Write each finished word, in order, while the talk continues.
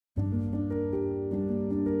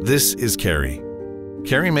This is Carrie.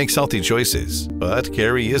 Carrie makes healthy choices, but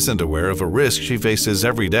Carrie isn't aware of a risk she faces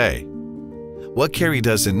every day. What Carrie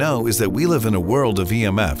doesn't know is that we live in a world of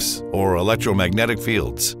EMFs, or electromagnetic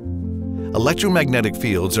fields. Electromagnetic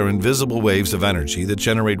fields are invisible waves of energy that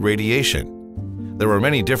generate radiation. There are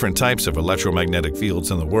many different types of electromagnetic fields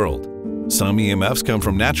in the world. Some EMFs come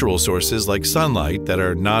from natural sources like sunlight that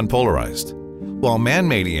are non-polarized, while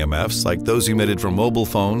man-made EMFs, like those emitted from mobile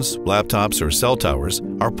phones, laptops, or cell towers,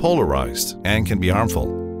 are polarized and can be harmful.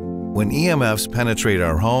 When EMFs penetrate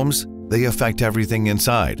our homes, they affect everything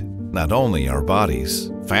inside, not only our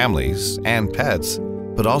bodies, families, and pets,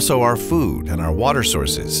 but also our food and our water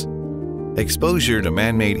sources. Exposure to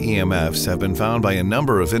man-made EMFs have been found by a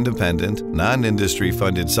number of independent,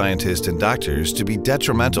 non-industry-funded scientists and doctors to be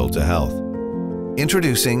detrimental to health.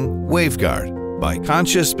 Introducing Waveguard by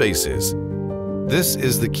Conscious Spaces. This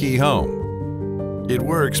is the key home. It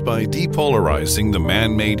works by depolarizing the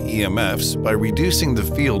man-made EMFs by reducing the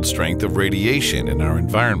field strength of radiation in our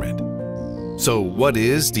environment. So what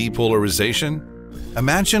is depolarization?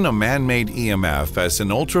 Imagine a man-made EMF as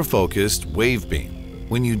an ultra-focused wave beam.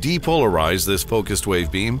 When you depolarize this focused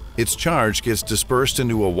wave beam, its charge gets dispersed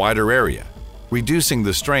into a wider area, reducing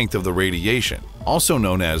the strength of the radiation, also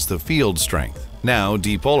known as the field strength. Now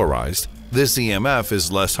depolarized, this EMF is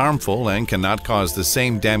less harmful and cannot cause the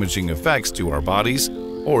same damaging effects to our bodies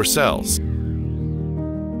or cells.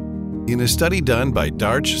 In a study done by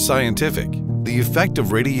Darch Scientific, the effect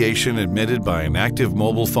of radiation emitted by an active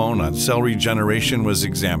mobile phone on cell regeneration was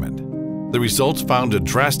examined. The results found a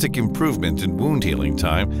drastic improvement in wound healing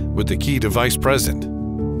time with the key device present.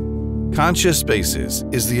 Conscious Spaces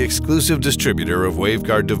is the exclusive distributor of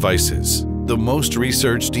Waveguard devices, the most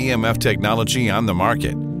researched EMF technology on the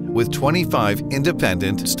market, with 25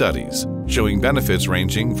 independent studies showing benefits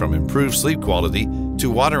ranging from improved sleep quality to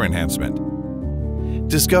water enhancement.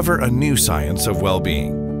 Discover a new science of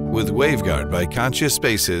well-being with Waveguard by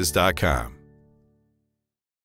ConsciousSpaces.com.